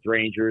Fort Worth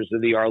Rangers, or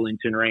the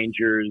Arlington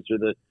Rangers, or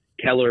the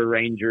Keller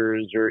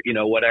Rangers, or, you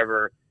know,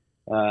 whatever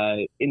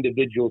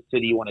individual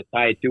city you want to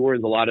tie it to.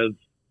 Whereas a lot of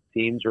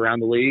teams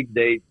around the league,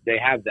 they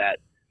have that.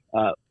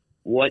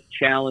 What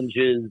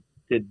challenges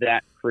did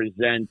that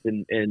present?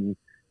 And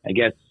I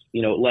guess,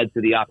 you know, it led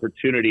to the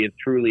opportunity of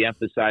truly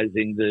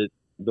emphasizing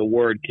the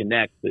word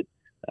connect. But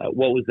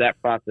what was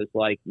that process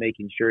like,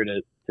 making sure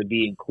to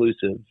be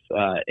inclusive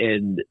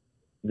in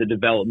the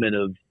development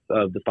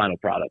of the final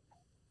product?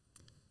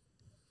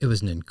 It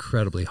was an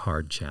incredibly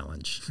hard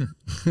challenge,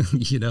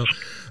 you know,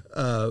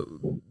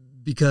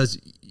 because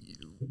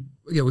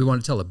we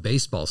want to tell a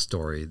baseball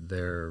story.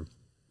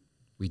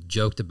 We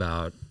joked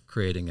about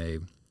creating a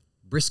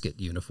brisket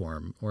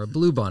uniform or a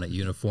bluebonnet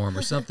uniform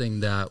or something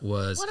that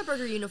was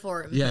Whataburger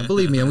uniform. Yeah,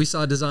 believe me, and we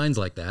saw designs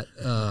like that,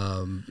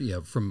 you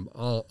know, from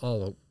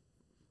all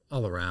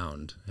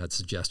around. Had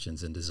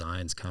suggestions and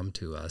designs come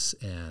to us,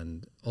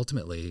 and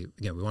ultimately,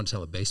 again, we want to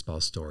tell a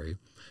baseball story.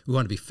 We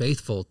want to be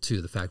faithful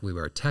to the fact we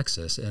were at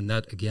Texas, and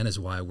that again is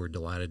why we're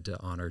delighted to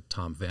honor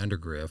Tom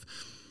Vandergriff.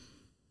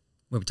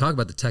 When we talk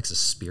about the Texas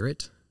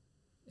spirit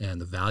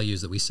and the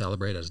values that we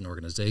celebrate as an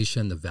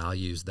organization, the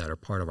values that are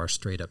part of our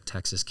Straight Up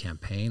Texas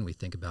campaign, we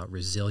think about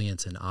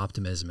resilience and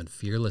optimism and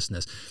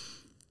fearlessness.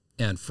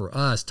 And for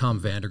us, Tom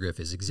Vandergriff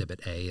is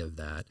exhibit A of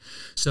that.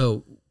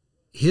 So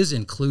his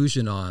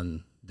inclusion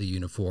on the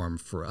uniform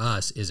for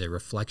us is a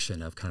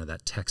reflection of kind of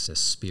that Texas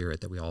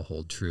spirit that we all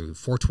hold true.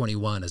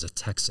 421 is a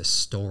Texas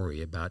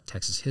story about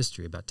Texas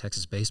history, about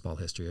Texas baseball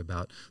history,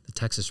 about the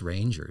Texas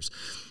Rangers.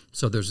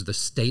 So there's the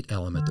state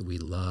element that we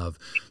love.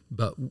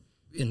 But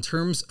in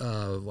terms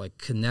of like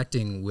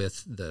connecting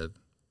with the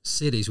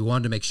cities, we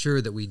wanted to make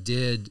sure that we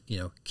did, you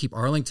know, keep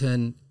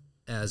Arlington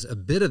as a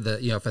bit of the,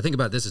 you know, if I think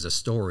about this as a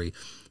story,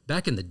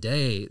 back in the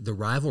day, the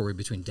rivalry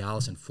between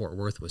Dallas and Fort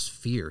Worth was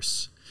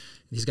fierce.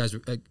 These guys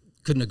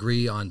couldn't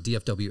agree on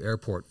DFW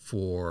Airport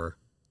for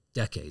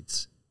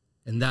decades.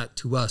 And that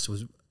to us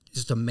was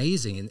just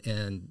amazing.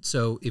 And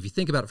so if you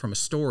think about it from a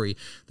story,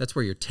 that's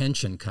where your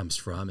tension comes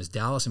from, is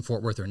Dallas and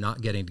Fort Worth are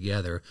not getting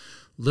together.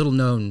 Little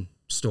known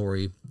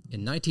story,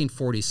 in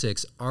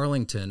 1946,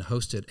 Arlington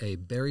hosted a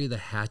Bury the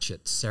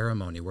Hatchet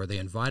ceremony where they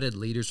invited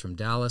leaders from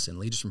Dallas and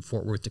leaders from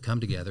Fort Worth to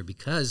come together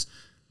because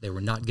they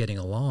were not getting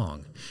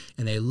along.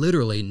 And they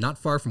literally, not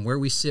far from where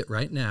we sit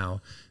right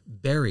now,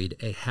 buried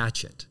a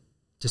hatchet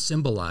to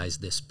symbolize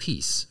this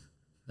peace.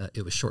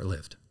 It was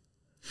short-lived.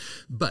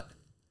 But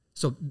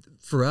so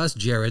for us,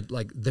 Jared,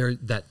 like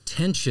that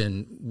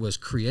tension was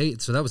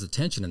created. So that was the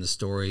tension in the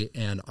story,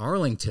 and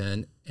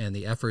Arlington and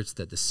the efforts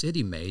that the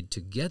city made to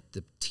get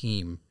the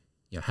team,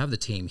 you know, have the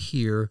team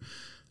here.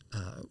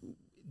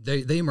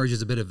 They emerge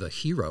as a bit of a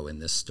hero in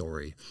this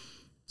story.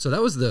 So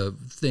that was the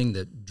thing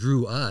that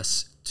drew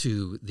us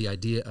to the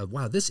idea of,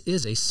 wow, this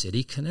is a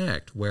city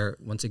connect where,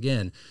 once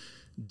again,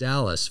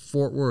 Dallas,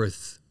 Fort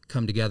Worth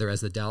come together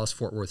as the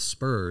Dallas-Fort Worth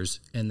Spurs,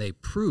 and they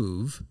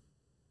prove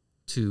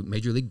to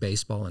Major League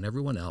Baseball and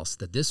everyone else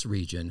that this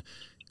region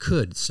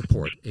could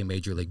support a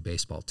Major League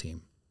Baseball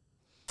team.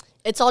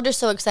 It's all just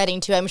so exciting,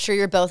 too. I'm sure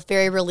you're both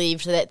very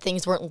relieved that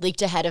things weren't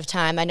leaked ahead of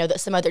time. I know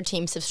that some other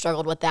teams have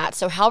struggled with that.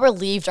 So how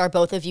relieved are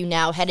both of you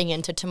now heading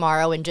into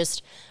tomorrow and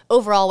just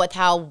overall with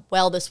how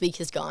well this week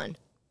has gone?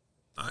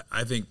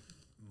 I think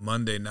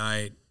Monday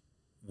night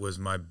was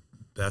my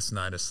best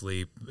night of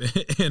sleep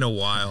in a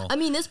while. I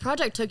mean, this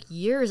project took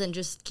years, and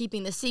just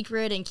keeping the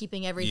secret and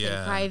keeping everything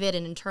private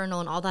and internal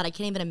and all that. I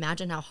can't even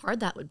imagine how hard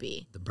that would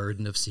be. The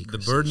burden of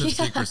secrecy. The burden of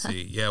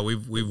secrecy. Yeah,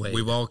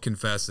 we've all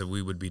confessed that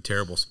we would be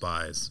terrible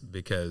spies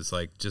because,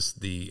 like,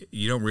 just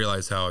you don't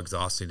realize how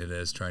exhausting it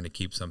is trying to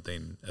keep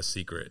something a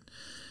secret.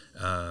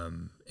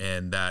 And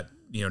that,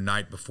 you know,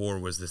 night before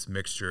was this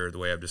mixture. The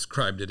way I've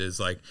described it is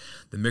like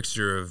the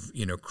mixture of,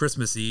 you know,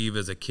 Christmas Eve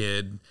as a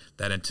kid,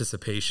 that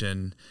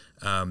anticipation,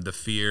 the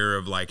fear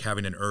of like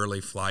having an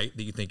early flight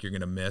that you think you're going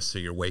to miss, so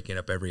you're waking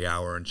up every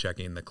hour and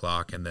checking the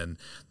clock, and then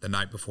the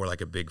night before, like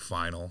a big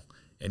final,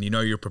 and you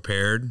know you're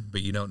prepared,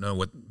 but you don't know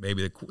what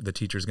maybe the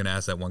teacher's going to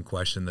ask that one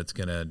question that's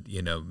going to,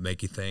 you know,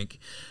 make you think.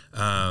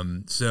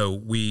 So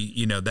we,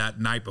 you know, that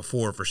night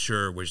before for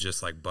sure was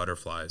just like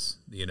butterflies,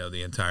 you know,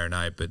 the entire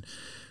night. But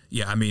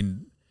yeah, I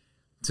mean,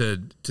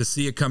 to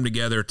see it come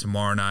together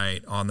tomorrow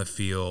night on the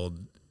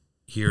field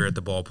here at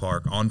the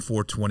ballpark on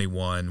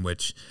 4/21,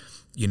 which,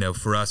 you know,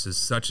 for us is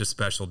such a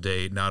special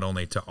date, not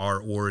only to our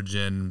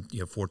origin, you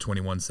know,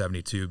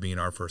 4/21/72 being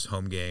our first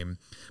home game,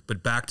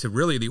 but back to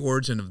really the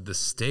origin of the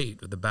state,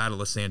 the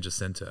Battle of San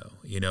Jacinto,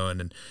 you know,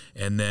 and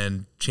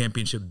then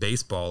championship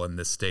baseball in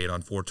this state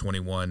on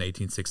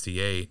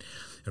 4/21/1868.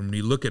 And when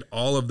you look at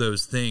all of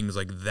those things,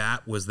 like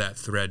that was that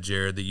thread,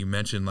 Jared, that you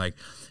mentioned, like,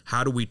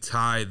 how do we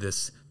tie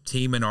this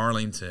team in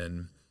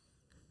Arlington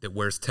that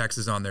wears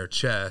Texas on their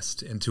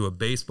chest into a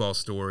baseball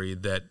story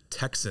that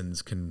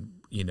Texans can,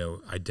 you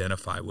know,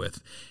 identify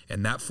with?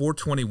 And that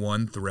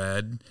 4/21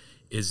 thread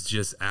is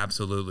just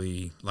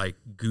absolutely like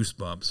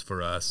goosebumps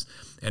for us.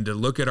 And to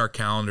look at our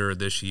calendar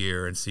this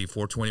year and see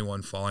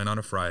 4/21 falling on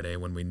a Friday,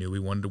 when we knew we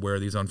wanted to wear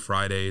these on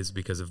Fridays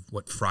because of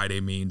what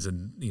Friday means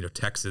in, you know,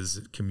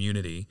 Texas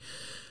community,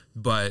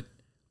 but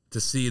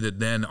to see that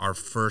then our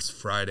first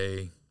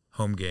Friday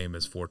home game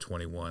is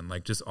 4/21,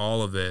 like just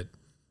all of it,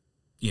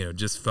 you know,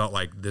 just felt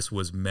like this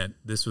was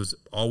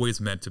always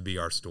meant to be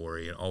our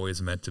story and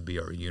always meant to be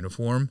our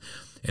uniform,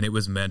 and it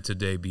was meant to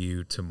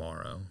debut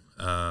tomorrow.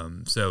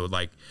 So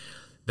like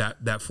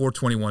that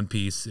 4/21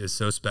 piece is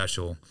so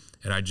special.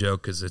 And I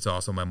joke because it's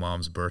also my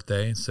mom's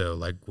birthday. So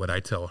like what I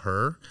tell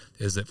her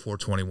is that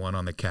 4/21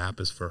 on the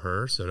cap is for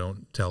her. So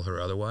don't tell her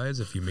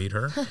otherwise if you meet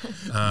her.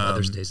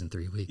 Mother's Day's in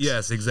 3 weeks.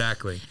 Yes,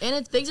 exactly. And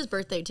it's Biggs'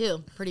 birthday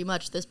too, pretty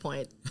much at this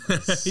point.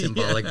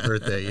 Symbolic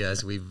birthday.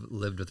 Yes, we've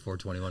lived with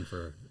 4/21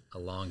 for a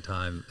long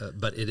time,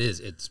 but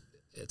it's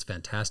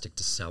fantastic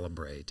to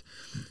celebrate.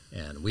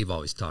 And we've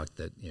always talked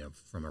that, you know,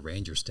 from a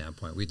Ranger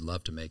standpoint, we'd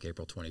love to make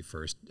April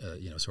 21st,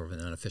 you know, sort of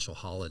an unofficial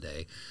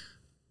holiday,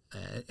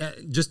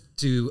 just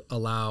to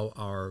allow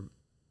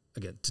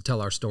to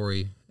tell our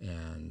story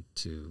and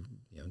to,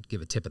 you know,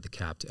 give a tip of the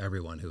cap to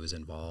everyone who was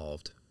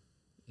involved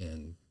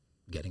in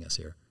getting us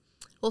here.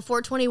 Well,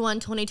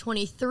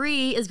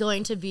 4/21/2023 is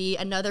going to be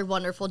another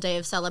wonderful day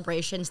of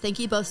celebrations. Thank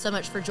you both so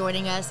much for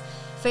joining us.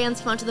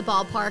 Fans come out to the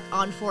ballpark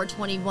on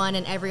 4/21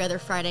 and every other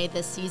Friday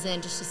this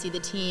season just to see the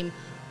team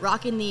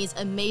rocking these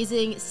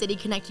amazing City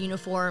Connect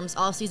uniforms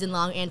all season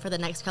long and for the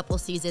next couple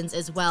seasons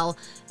as well.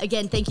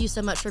 Again, thank you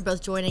so much for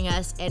both joining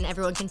us, and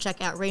everyone can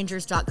check out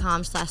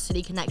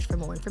rangers.com/cityconnect for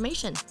more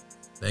information.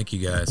 Thank you,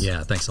 guys.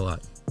 Yeah, thanks a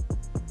lot.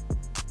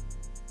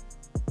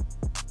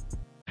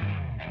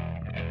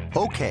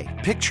 Okay,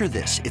 picture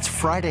this. It's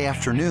Friday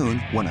afternoon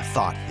when a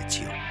thought hits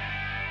you.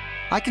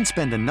 I can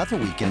spend another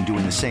weekend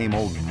doing the same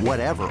old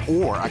whatever,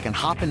 or I can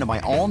hop into my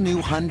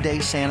all-new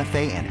Hyundai Santa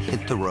Fe and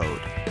hit the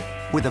road.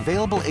 With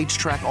available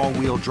H-Track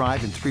all-wheel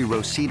drive and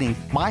 3-row seating,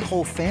 my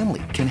whole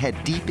family can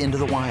head deep into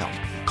the wild.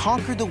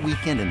 Conquer the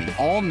weekend in the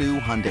all-new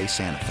Hyundai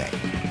Santa Fe.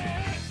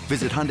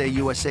 Visit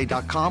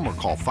HyundaiUSA.com or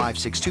call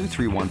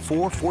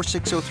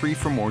 562-314-4603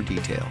 for more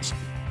details.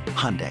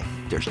 Hyundai,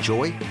 there's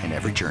joy in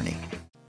every journey.